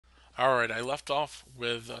Alright, I left off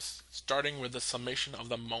with starting with the summation of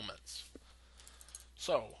the moments.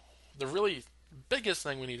 So, the really biggest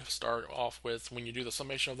thing we need to start off with when you do the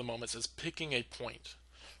summation of the moments is picking a point.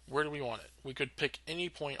 Where do we want it? We could pick any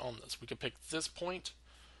point on this. We could pick this point,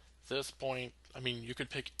 this point. You could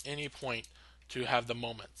pick any point to have the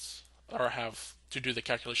moments, or have to do the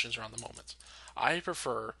calculations around the moments. I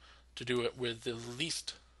prefer to do it with the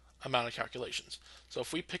least amount of calculations. So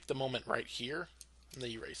if we pick the moment right here, let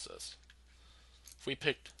me erase this. If we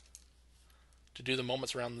picked to do the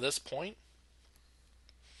moments around this point,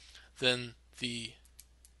 then the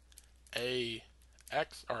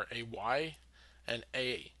AX or AY and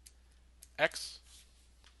AX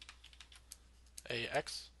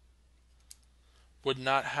would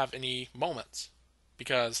not have any moments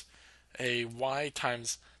because AY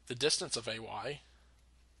times the distance of AY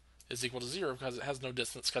is equal to 0 because it has no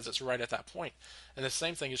distance because it's right at that point. And the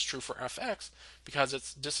same thing is true for FX because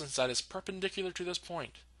it's distance that is perpendicular to this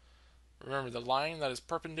point. Remember, the line that is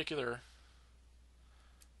perpendicular,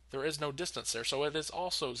 there is no distance there, so it is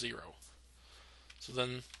also 0. So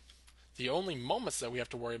then the only moments that we have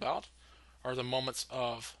to worry about are the moments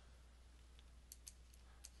of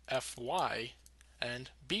Fy and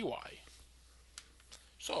By.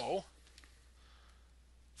 So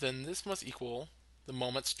then this must equal the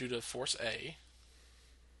moments due to force A,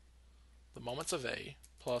 the moments of A,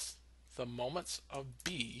 plus the moments of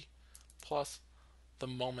B, plus the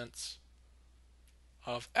moments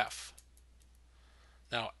of F.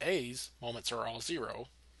 Now A's moments are all 0.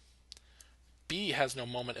 B has no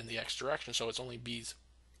moment in the x direction, so it's only B's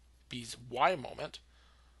y moment,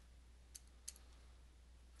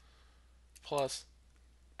 plus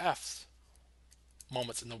F's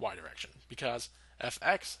moments in the y direction, because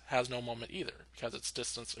Fx has no moment either, because its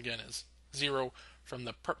distance, again, is 0 from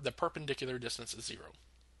the perpendicular distance is 0.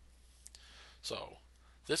 So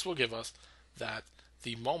this will give us that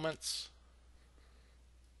the moments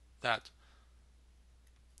that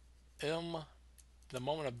the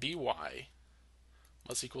moment of By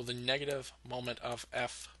must equal the negative moment of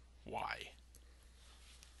Fy.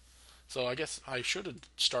 So I guess I should have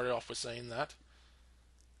started off with saying that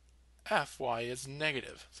Fy is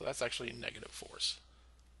negative. So that's actually a negative force.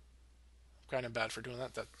 I'm kind of bad for doing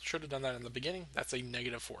that. That should have done that in the beginning. That's a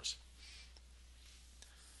negative force.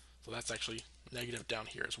 So that's actually negative down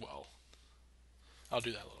here as well. I'll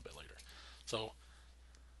do that a little bit later. So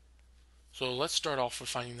let's start off with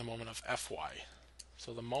finding the moment of Fy.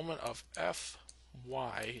 So the moment of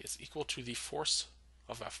Fy is equal to the force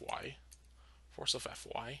of Fy,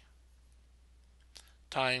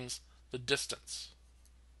 times the distance.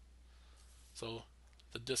 So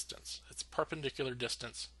the distance, it's perpendicular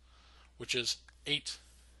distance, which is 8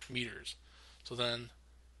 meters. So then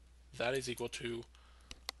that is equal to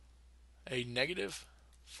a negative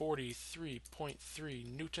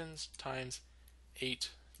 43.3 newtons times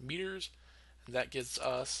 8 meters. And that gives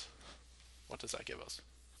us, what does that give us?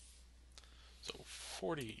 So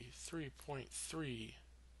 43.3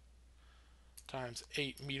 times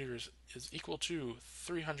 8 meters is equal to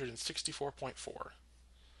 364.4. I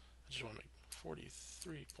just want to make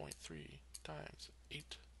 43.3 times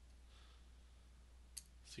 8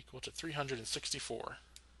 is equal to 364,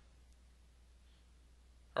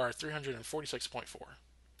 or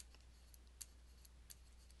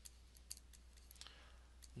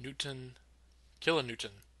 346.4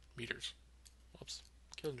 kilonewton meters. Whoops,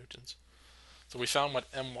 kilonewtons. So we found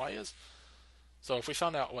what My is. So if we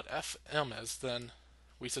found out what Fm is, then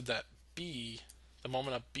we said that B, the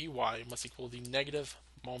moment of By, must equal the negative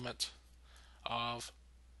moment of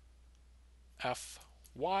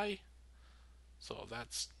Fy. So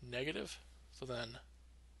that's negative. So then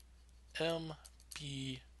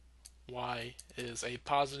Mby is a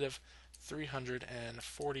positive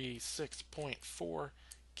 346.4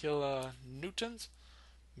 kilonewtons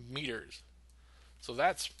meters. So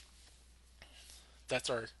that's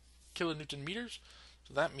our kilonewton meters.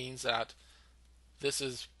 So that means that this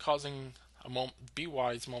is causing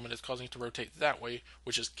By's moment is causing it to rotate that way,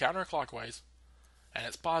 which is counterclockwise, and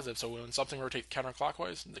it's positive. So when something rotates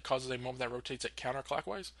counterclockwise, it causes a moment that rotates it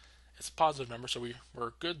counterclockwise. It's a positive number, so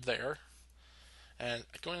we're good there. And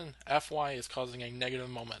going Fy is causing a negative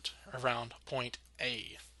moment around point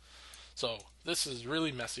A. So this is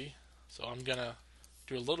really messy. So I'm gonna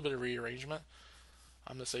do a little bit of rearrangement.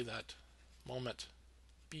 I'm gonna say that moment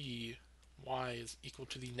By is equal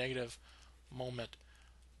to the negative moment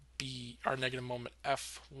negative moment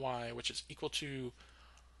Fy, which is equal to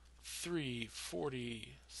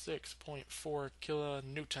 346.4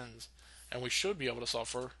 kilonewtons. And we should be able to solve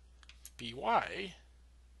for By.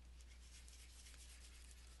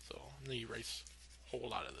 So let me erase whole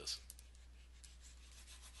lot of this.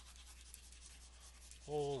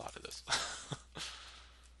 Whole lot of this.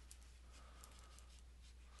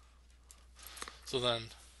 So then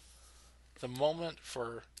the moment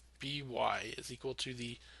for By is equal to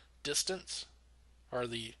the distance, or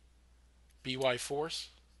the By force,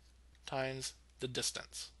 times the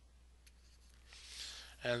distance.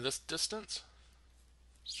 And this distance,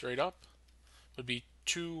 straight up, would be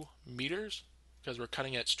 2 meters, because we're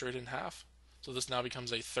cutting it straight in half. So this now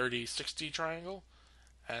becomes a 30-60 triangle,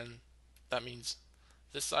 and that means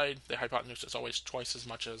this side, the hypotenuse, is always twice as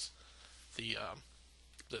much as the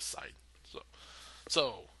this side.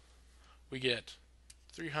 So we get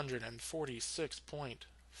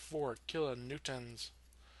 346.4 kilonewtons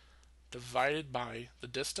divided by the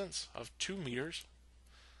distance of 2 meters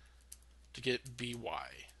to get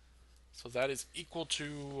By. So that is equal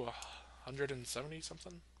to 170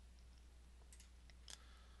 something.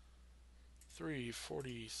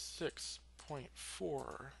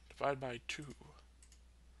 346.4 divided by 2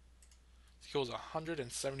 equals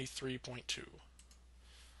 173.2.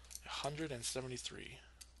 173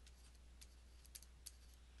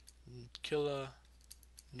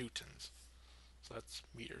 kilonewtons. So that's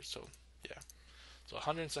meters. So yeah. So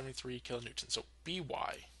 173 kilonewtons. So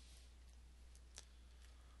By,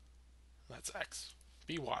 that's X.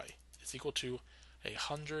 By is equal to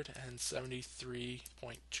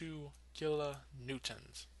 173.2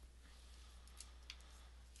 kilonewtons.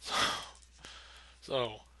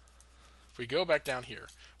 So if we go back down here,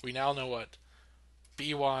 we now know what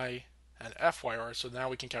By and Fy are, so now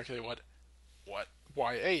we can calculate what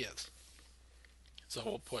Ya is. So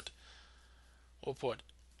we'll put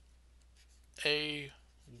Ay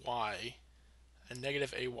and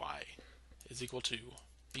negative Ay is equal to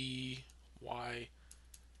By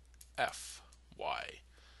Fy.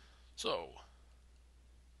 So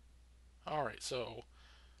alright, so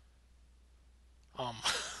a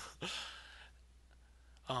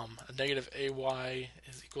negative Ay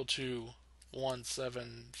is equal to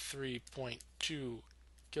 173.2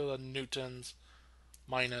 kilonewtons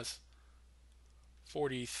minus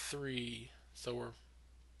 43. So we're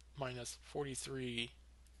minus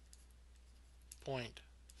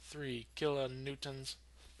 43.3 kilonewtons.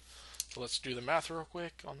 So let's do the math real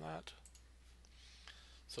quick on that.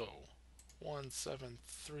 So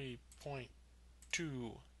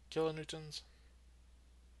 173.2 kilonewtons.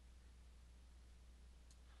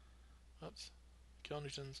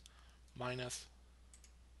 Kilonewtons minus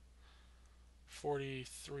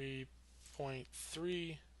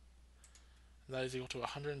 43.3, and that is equal to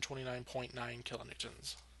 129.9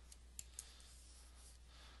 kilonewtons.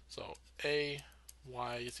 So Ay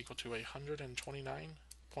is equal to 129.9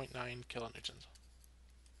 kilonewtons.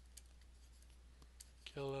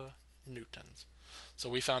 Kilonewtons. So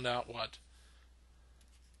we found out what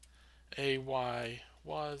Ay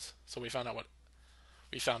was. So we found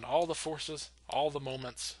all the forces, all the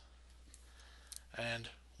moments, and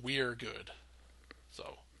we are good.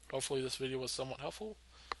 So hopefully this video was somewhat helpful.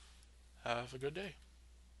 Have a good day.